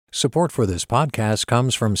Support for this podcast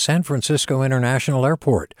comes from San Francisco International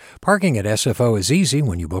Airport. Parking at SFO is easy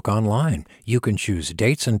when you book online. You can choose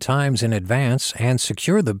dates and times in advance and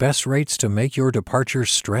secure the best rates to make your departure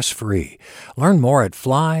stress-free. Learn more at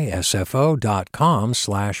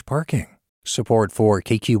flysfo.com/parking. Support for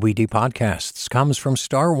KQED podcasts comes from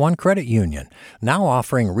Star One Credit Union, now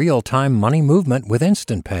offering real-time money movement with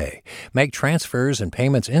Instant Pay. Make transfers and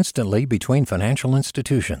payments instantly between financial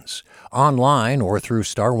institutions, online or through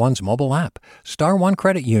Star One's mobile app. Star One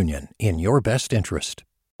Credit Union, in your best interest.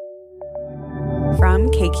 From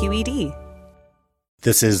KQED.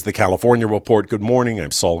 This is the California Report. Good morning. I'm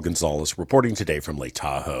Saul Gonzalez reporting today from Lake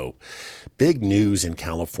Tahoe. Big news in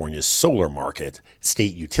California's solar market.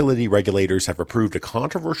 State utility regulators have approved a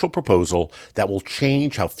controversial proposal that will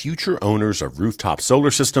change how future owners of rooftop solar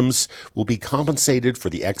systems will be compensated for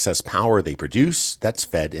the excess power they produce that's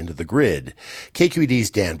fed into the grid. KQED's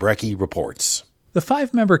Dan Brekke reports. The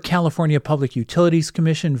 5-member California Public Utilities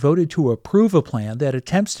Commission voted to approve a plan that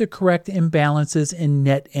attempts to correct imbalances in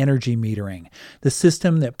net energy metering, the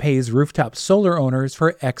system that pays rooftop solar owners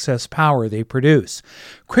for excess power they produce.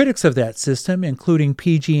 Critics of that system, including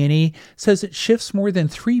PG&E, says it shifts more than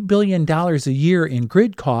 $3 billion a year in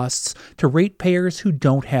grid costs to ratepayers who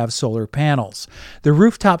don't have solar panels. The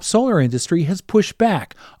rooftop solar industry has pushed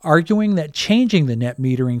back, arguing that changing the net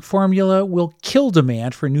metering formula will kill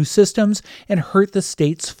demand for new systems and hurt the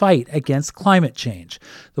state's fight against climate change.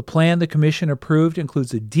 The plan the commission approved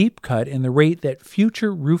includes a deep cut in the rate that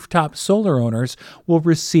future rooftop solar owners will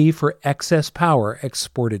receive for excess power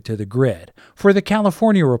exported to the grid. For the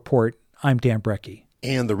California Report, I'm Dan Brekke.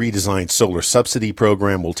 And the redesigned solar subsidy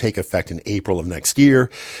program will take effect in April of next year,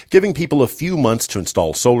 giving people a few months to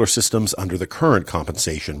install solar systems under the current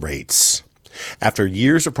compensation rates. After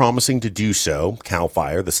years of promising to do so,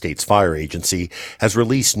 CalFire, the state's fire agency, has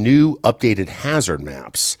released new updated hazard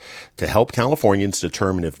maps to help Californians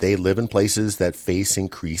determine if they live in places that face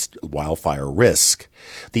increased wildfire risk.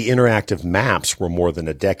 The interactive maps were more than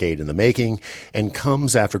a decade in the making and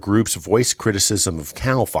comes after groups voiced criticism of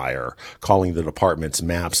CalFire, calling the department's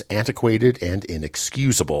maps antiquated and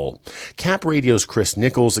inexcusable. CapRadio's Chris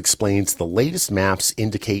Nichols explains the latest maps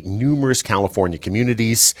indicate numerous California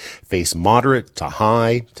communities face moderate to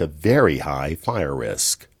high to very high fire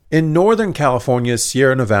risk. In Northern California's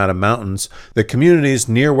Sierra Nevada mountains, the communities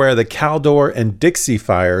near where the Caldor and Dixie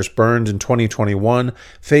fires burned in 2021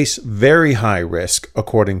 face very high risk,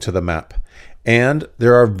 according to the map. And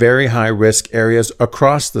there are very high-risk areas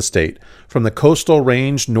across the state, from the coastal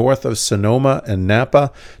range north of Sonoma and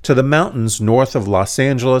Napa to the mountains north of Los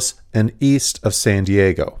Angeles and east of San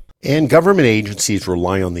Diego. And government agencies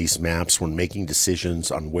rely on these maps when making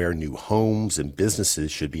decisions on where new homes and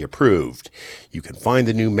businesses should be approved. You can find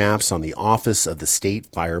the new maps on the Office of the State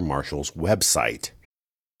Fire Marshal's website.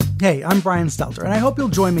 Hey, I'm Brian Stelter, and I hope you'll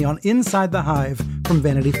join me on Inside the Hive from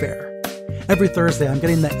Vanity Fair. Every Thursday, I'm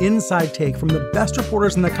getting the inside take from the best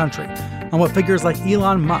reporters in the country on what figures like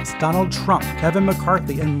Elon Musk, Donald Trump, Kevin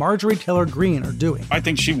McCarthy, and Marjorie Taylor Greene are doing. I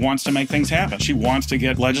think she wants to make things happen. She wants to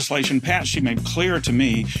get legislation passed. She made clear to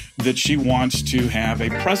me that she wants to have a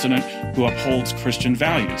president who upholds Christian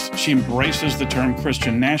values. She embraces the term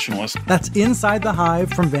Christian nationalist. That's Inside the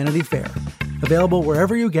Hive from Vanity Fair. Available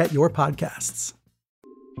wherever you get your podcasts.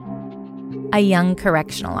 A young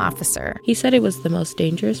correctional officer. He said it was the most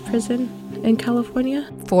dangerous prison in California.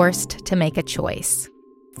 Forced to make a choice.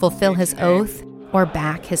 Fulfill his oath or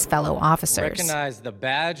back his fellow officers. Recognize the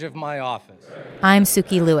badge of my office. I'm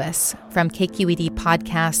Suki Lewis. From KQED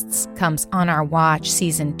Podcasts comes On Our Watch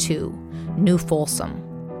Season 2, New Folsom.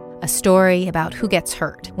 A story about who gets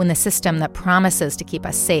hurt when the system that promises to keep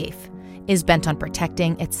us safe is bent on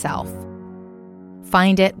protecting itself.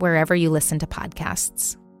 Find it wherever you listen to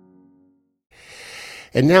podcasts.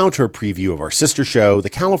 And now to a preview of our sister show, the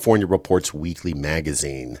California Report's weekly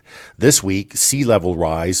magazine. This week, sea level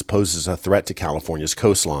rise poses a threat to California's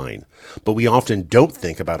coastline. But we often don't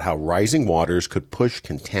think about how rising waters could push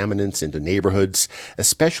contaminants into neighborhoods,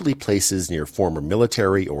 especially places near former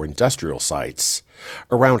military or industrial sites.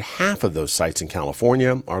 Around half of those sites in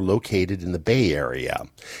California are located in the Bay Area.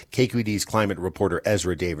 KQED's climate reporter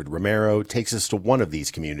Ezra David Romero takes us to one of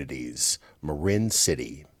these communities, Marin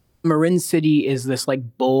City. Marin City is this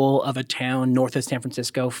bowl of a town north of San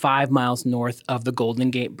Francisco, 5 miles north of the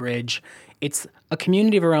Golden Gate Bridge. It's a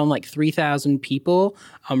community of around 3,000 people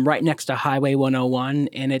right next to Highway 101,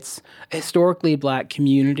 and it's a historically black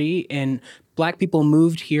community. And black people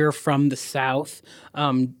moved here from the South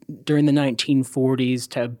during the 1940s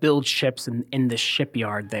to build ships in the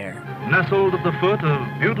shipyard there. Nestled at the foot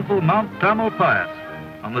of beautiful Mount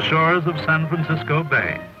Tamalpais on the shores of San Francisco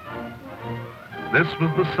Bay. This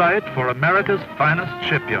was the site for America's finest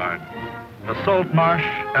shipyard, a salt marsh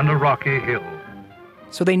and a rocky hill.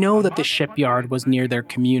 So they know that the shipyard was near their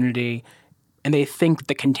community, and they think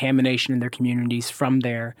the contamination in their community is from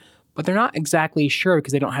there. But they're not exactly sure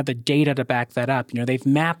because they don't have the data to back that up. They've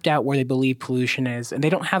mapped out where they believe pollution is, and they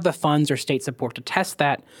don't have the funds or state support to test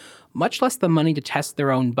that, much less the money to test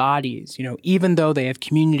their own bodies, even though they have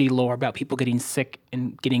community lore about people getting sick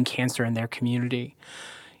and getting cancer in their community.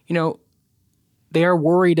 They are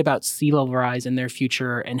worried about sea level rise in their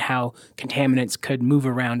future and how contaminants could move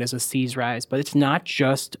around as the seas rise. But it's not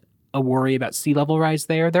just a worry about sea level rise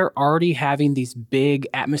there. They're already having these big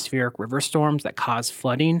atmospheric river storms that cause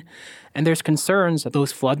flooding. And there's concerns that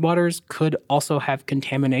those floodwaters could also have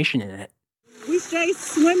contamination in it. We stay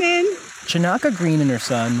swimming. Shanaka Green and her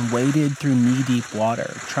son waded through knee-deep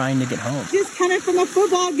water trying to get home. Just coming from a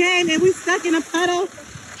football game and we stuck in a puddle.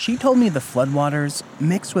 She told me the floodwaters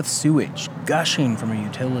mixed with sewage gushing from a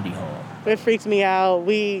utility hole. It freaks me out.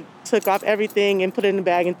 We took off everything and put it in a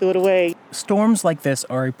bag and threw it away. Storms like this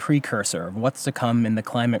are a precursor of what's to come in the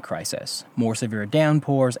climate crisis. More severe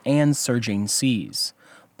downpours and surging seas.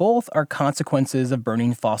 Both are consequences of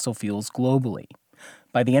burning fossil fuels globally.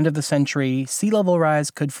 By the end of the century, sea level rise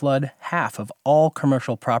could flood half of all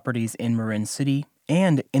commercial properties in Marin City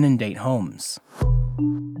and inundate homes.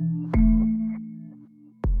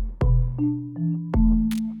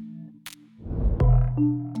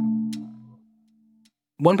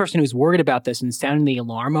 One person who's worried about this and sounding the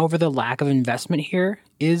alarm over the lack of investment here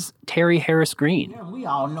is Terry Harris Green. We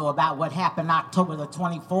all know about what happened October the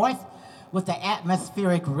 24th with the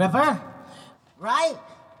atmospheric river, right?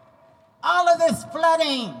 All of this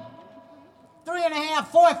flooding, 3.5,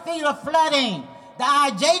 4 feet of flooding. The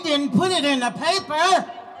IJ didn't put it in the paper.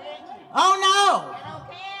 Oh no! I don't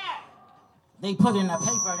care. They put in the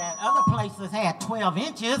paper that other places had 12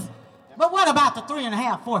 inches. But what about the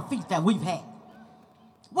 3.5, 4 feet that we've had?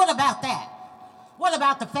 What about that? What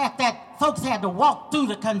about the fact that folks had to walk through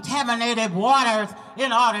the contaminated waters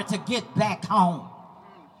in order to get back home?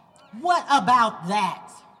 What about that?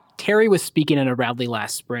 Terry was speaking at a rally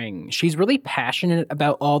last spring. She's really passionate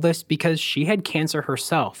about all this because she had cancer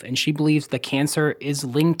herself, and she believes the cancer is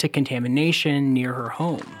linked to contamination near her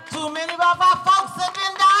home. Too many of our folks have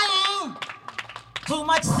been dying. Too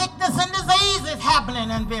much sickness and disease is happening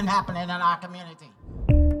and been happening in our community.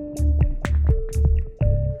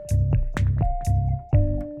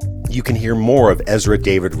 You can hear more of Ezra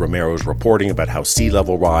David Romero's reporting about how sea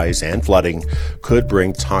level rise and flooding could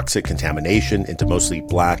bring toxic contamination into mostly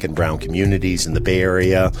black and brown communities in the Bay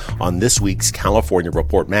Area on this week's California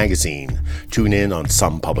Report magazine. Tune in on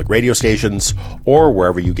some public radio stations or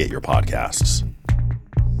wherever you get your podcasts.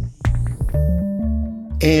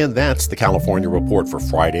 And that's the California Report for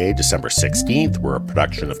Friday, December 16th. We're a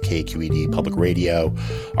production of KQED Public Radio.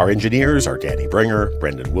 Our engineers are Danny Bringer,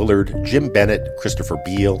 Brendan Willard, Jim Bennett, Christopher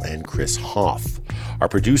Beal, and Chris Hoff. Our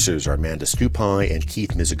producers are Amanda Stupai and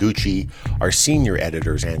Keith Mizuguchi. Our senior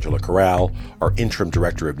editor is Angela Corral. Our interim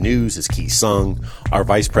director of news is Kee Sung. Our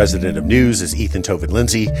vice president of news is Ethan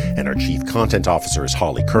Tovin-Lindsay. And our chief content officer is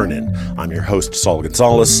Holly Kernan. I'm your host, Saul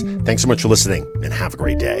Gonzalez. Thanks so much for listening, and have a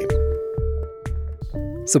great day.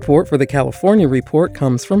 Support for the California Report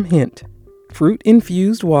comes from Hint.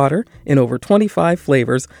 Fruit-infused water in over 25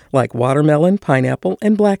 flavors like watermelon, pineapple,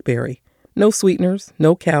 and blackberry. No sweeteners,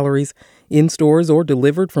 no calories, in stores or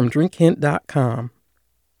delivered from drinkhint.com.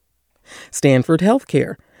 Stanford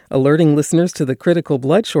Healthcare, alerting listeners to the critical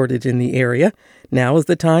blood shortage in the area. Now is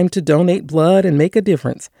the time to donate blood and make a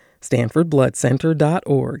difference.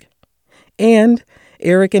 StanfordBloodCenter.org. And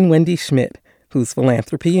Eric and Wendy Schmidt, whose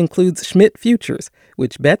philanthropy includes Schmidt Futures,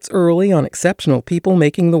 which bets early on exceptional people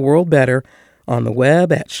making the world better, on the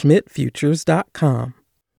web at schmidtfutures.com.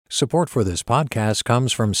 Support for this podcast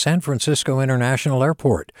comes from San Francisco International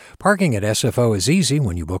Airport. Parking at SFO is easy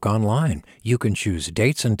when you book online. You can choose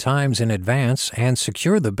dates and times in advance and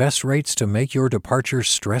secure the best rates to make your departure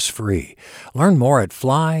stress-free. Learn more at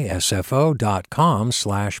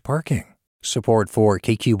flysfo.com/parking. Support for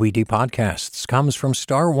KQED podcasts comes from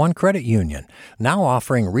Star One Credit Union, now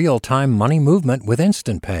offering real-time money movement with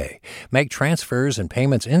Instant Pay. Make transfers and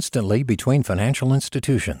payments instantly between financial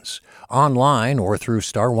institutions, online or through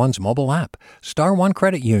Star One's mobile app. Star One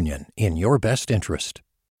Credit Union, in your best interest.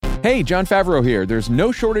 Hey, John Favreau here. There's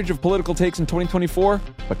no shortage of political takes in 2024,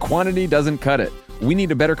 but quantity doesn't cut it. We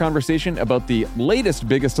need a better conversation about the latest,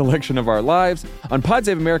 biggest election of our lives. On Pod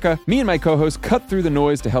Save America, me and my co-hosts cut through the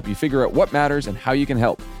noise to help you figure out what matters and how you can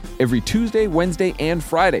help. Every Tuesday, Wednesday, and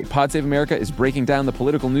Friday, Pod Save America is breaking down the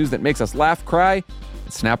political news that makes us laugh, cry,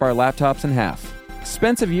 and snap our laptops in half.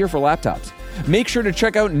 Expensive year for laptops. Make sure to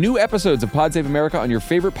check out new episodes of Pod Save America on your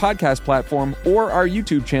favorite podcast platform or our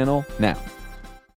YouTube channel now.